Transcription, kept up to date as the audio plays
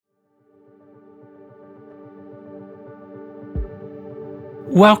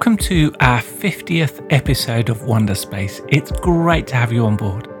Welcome to our 50th episode of Wonderspace. It's great to have you on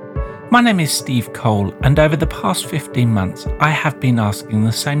board. My name is Steve Cole, and over the past 15 months, I have been asking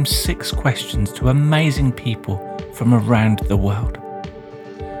the same 6 questions to amazing people from around the world.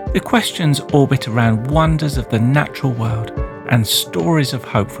 The questions orbit around wonders of the natural world and stories of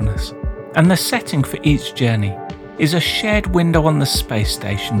hopefulness, and the setting for each journey is a shared window on the space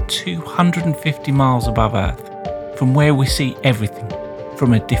station 250 miles above Earth, from where we see everything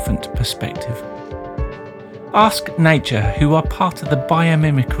from a different perspective. Ask Nature, who are part of the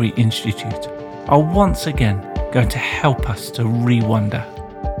Biomimicry Institute, are once again going to help us to re-wonder.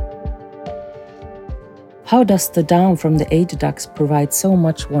 How does the down from the eider ducks provide so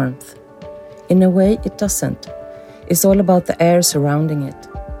much warmth? In a way, it doesn't. It's all about the air surrounding it.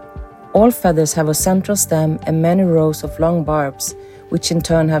 All feathers have a central stem and many rows of long barbs, which in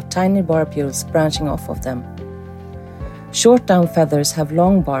turn have tiny barbules branching off of them. Short down feathers have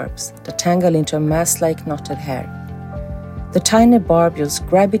long barbs that tangle into a mass-like knotted hair. The tiny barbules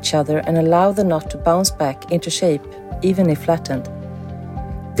grab each other and allow the knot to bounce back into shape, even if flattened.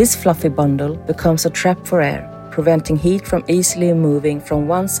 This fluffy bundle becomes a trap for air, preventing heat from easily moving from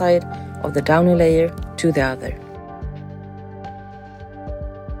one side of the downy layer to the other.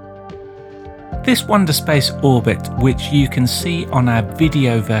 This Wonderspace orbit, which you can see on our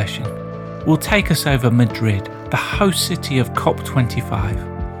video version, will take us over Madrid, the host city of COP25,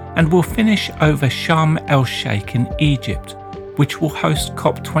 and we'll finish over Sharm el-Sheikh in Egypt, which will host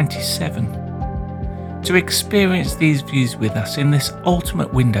COP27. To experience these views with us in this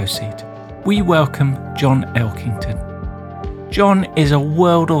ultimate window seat, we welcome John Elkington. John is a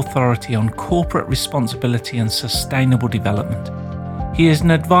world authority on corporate responsibility and sustainable development. He is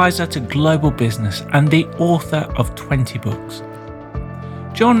an advisor to global business and the author of 20 books.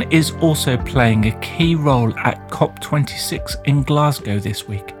 John is also playing a key role at COP26 in Glasgow this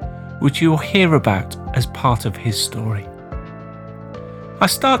week, which you'll hear about as part of his story. I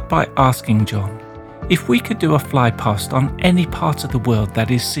start by asking John, if we could do a fly past on any part of the world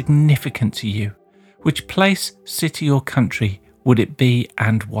that is significant to you, which place, city or country would it be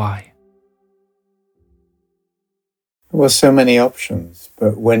and why? Well, so many options,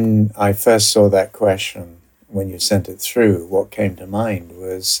 but when I first saw that question, when you sent it through, what came to mind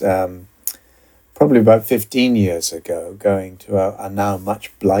was probably about 15 years ago, going to a now much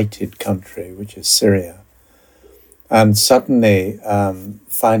blighted country, which is Syria, and suddenly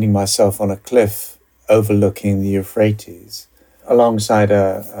finding myself on a cliff overlooking the Euphrates, alongside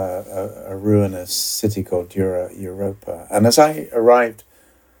a ruinous city called Europa. And as I arrived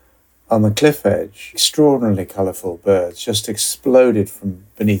on the cliff edge, extraordinarily colourful birds just exploded from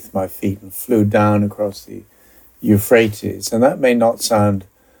beneath my feet and flew down across the Euphrates. And that may not sound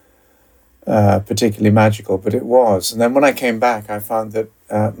particularly magical, but it was. And then when I came back, I found that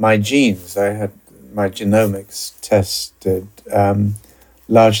my genes, I had my genomics tested,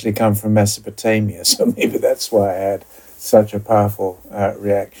 largely come from Mesopotamia. So maybe that's why I had such a powerful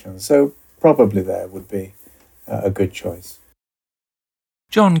reaction. So probably there would be a good choice.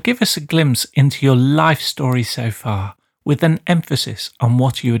 John, give us a glimpse into your life story so far, with an emphasis on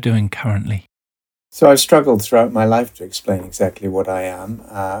what you are doing currently. So I've struggled throughout my life to explain exactly what I am.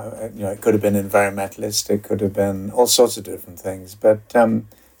 It could have been environmentalist, it could have been all sorts of different things, but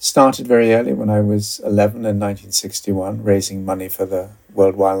started very early when I was 11 in 1961, raising money for the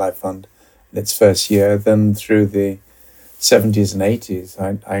World Wildlife Fund in its first year. Then through the 70s and 80s,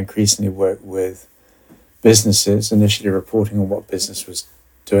 I increasingly worked with businesses, initially reporting on what business was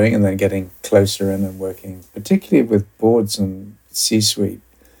doing and then getting closer in and working particularly with boards and C-suite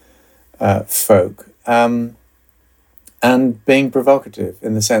folk, and being provocative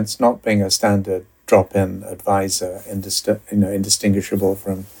in the sense not being a standard drop-in advisor, indistinguishable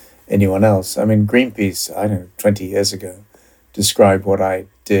from anyone else. I mean, Greenpeace, 20 years ago, described what I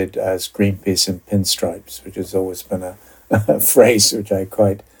did as Greenpeace in pinstripes, which has always been a phrase which I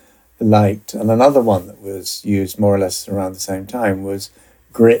quite liked. And another one that was used more or less around the same time was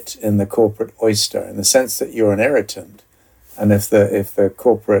grit in the corporate oyster, in the sense that you're an irritant, and if the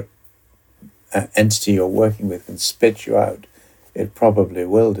corporate entity you're working with can spit you out, it probably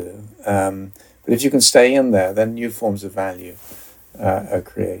will do. But if you can stay in there, then new forms of value are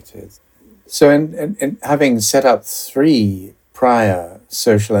created. So in having set up 3 prior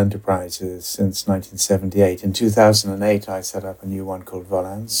social enterprises since 1978, in 2008 I set up a new one called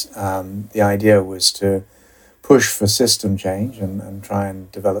Volans. The idea was to push for system change and try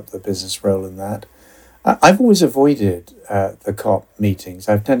and develop the business role in that. I've always avoided the COP meetings.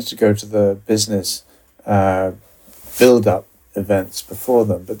 I've tended to go to the business build-up events before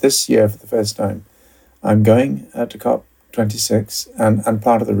them. But this year, for the first time, I'm going to COP 26, and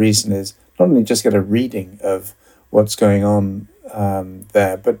part of the reason is not only just get a reading of what's going on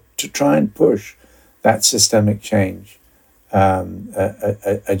there, but to try and push that systemic change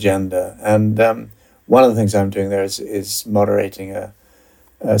agenda. And one of the things I'm doing there is moderating a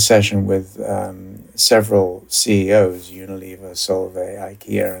session with several CEOs, Unilever, Solvay,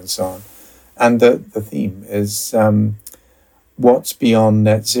 IKEA, and so on. And the theme is what's beyond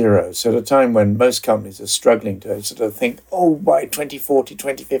net zero. So at a time when most companies are struggling to sort of think, oh, by 2040,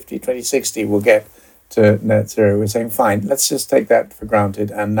 2050, 2060, we'll get to net zero. We're saying, fine, let's just take that for granted.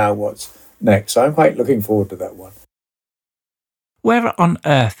 And now what's next? So I'm quite looking forward to that one. Where on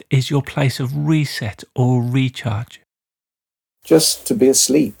earth is your place of reset or recharge? Just to be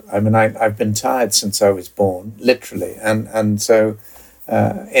asleep. I mean, I've been tired since I was born, literally. And so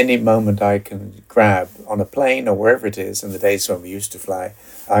any moment I can grab on a plane or wherever it is, in the days when we used to fly,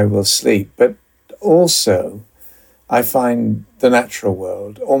 I will sleep. But also, I find the natural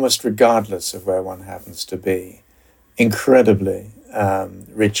world, almost regardless of where one happens to be, incredibly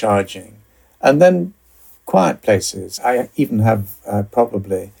recharging. And then quiet places. I even have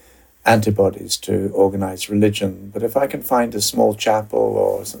probably antibodies to organized religion. But if I can find a small chapel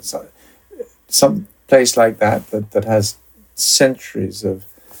or some place like that has centuries of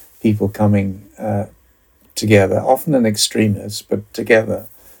people coming together, often in extremists, but together,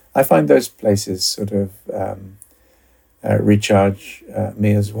 I find those places sort of recharge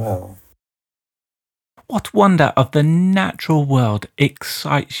me as well. What wonder of the natural world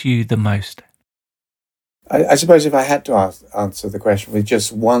excites you the most? I suppose if I had to answer the question with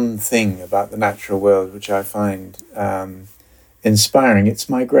just one thing about the natural world, which I find inspiring, it's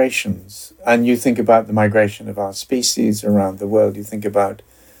migrations. And you think about the migration of our species around the world, you think about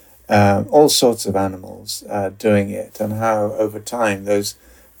all sorts of animals doing it, and how over time those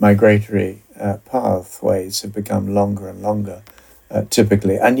migratory pathways have become longer and longer,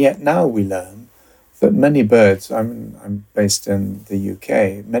 typically. And yet now we learn that many birds, I'm based in the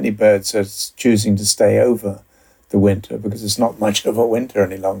UK, many birds are choosing to stay over the winter because it's not much of a winter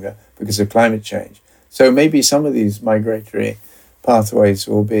any longer because of climate change. So maybe some of these migratory pathways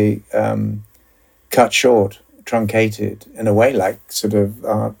will be cut short, truncated in a way like sort of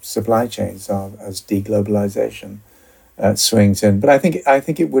our supply chains are as deglobalization swings in. But I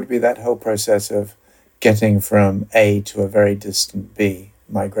think it would be that whole process of getting from A to a very distant B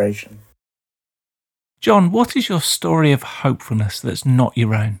migration. John, what is your story of hopefulness that's not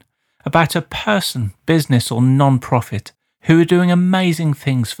your own? About a person, business or non-profit who are doing amazing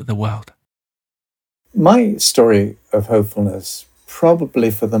things for the world? My story of hopefulness, probably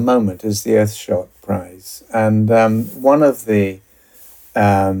for the moment, is the Earthshot Prize. And one of the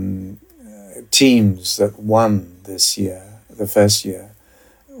teams that won this year, the first year,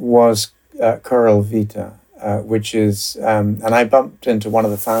 was Coral Vita, which is, and I bumped into one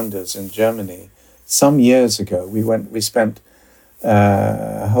of the founders in Germany some years ago. We spent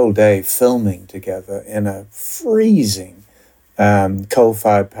a whole day filming together in a freezing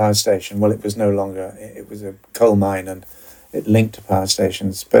coal-fired power station. Well, it was no longer, it was a coal mine and it linked to power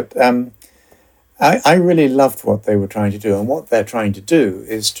stations. But I really loved what they were trying to do. And what they're trying to do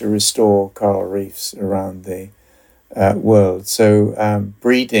is to restore coral reefs around the world. So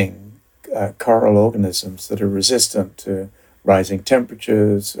breeding coral organisms that are resistant to rising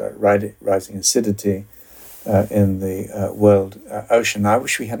temperatures, rising acidity in the world ocean. I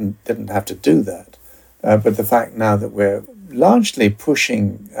wish we didn't have to do that. But the fact now that we're largely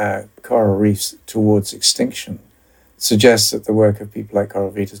pushing coral reefs towards extinction suggests that the work of people like Coral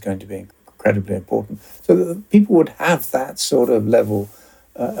Vita is going to be incredibly important. So that people would have that sort of level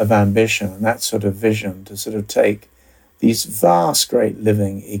of ambition and that sort of vision to sort of take these vast, great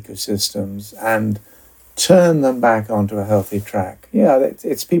living ecosystems and turn them back onto a healthy track. Yeah,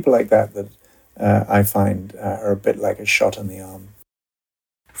 it's people like that I find are a bit like a shot in the arm.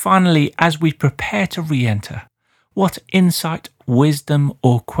 Finally, as we prepare to re-enter, what insight, wisdom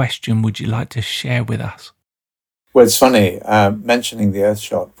or question would you like to share with us? Well, it's funny, mentioning the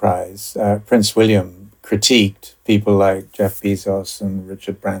Earthshot Prize, Prince William critiqued people like Jeff Bezos and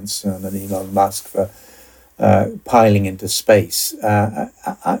Richard Branson and Elon Musk for piling into space.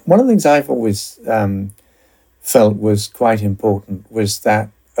 One of the things I've always felt was quite important was that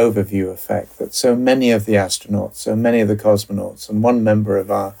overview effect, that so many of the astronauts, so many of the cosmonauts, and one member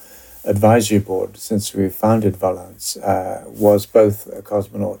of our advisory board since we founded Volans was both a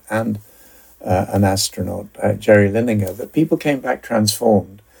cosmonaut and an astronaut, Jerry Lininger, that people came back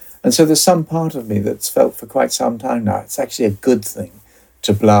transformed. And so there's some part of me that's felt for quite some time now it's actually a good thing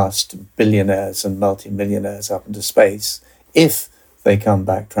to blast billionaires and multimillionaires up into space if they come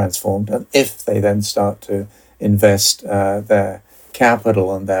back transformed and if they then start to invest their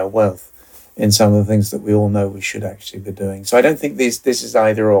capital and their wealth in some of the things that we all know we should actually be doing. So I don't think this is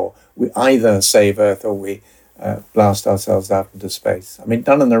either or. We either save Earth or we blast ourselves out into space. I mean,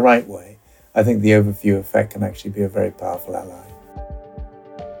 done in the right way, I think the overview effect can actually be a very powerful ally.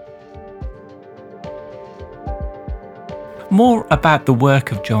 More about the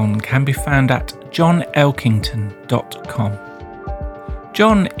work of John can be found at johnelkington.com.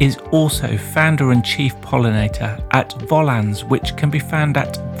 John is also founder and chief pollinator at Volans, which can be found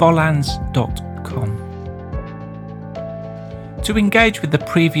at volans.com. To engage with the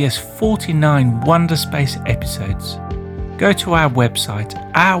previous 49 Wonder Space episodes, go to our website,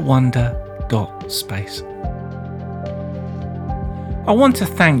 ourwonder.space. I want to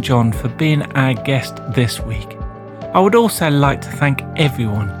thank John for being our guest this week. I would also like to thank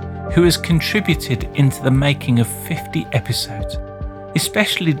everyone who has contributed into the making of 50 episodes,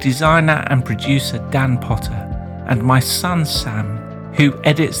 especially designer and producer Dan Potter and my son Sam, who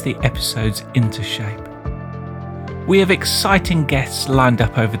edits the episodes into shape. We have exciting guests lined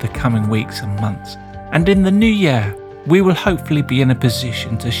up over the coming weeks and months, and in the new year we will hopefully be in a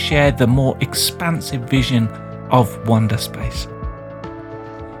position to share the more expansive vision of Wonder Space.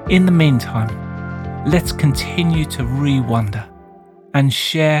 In the meantime, let's continue to re-wonder and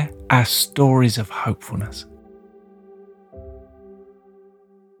share our stories of hopefulness.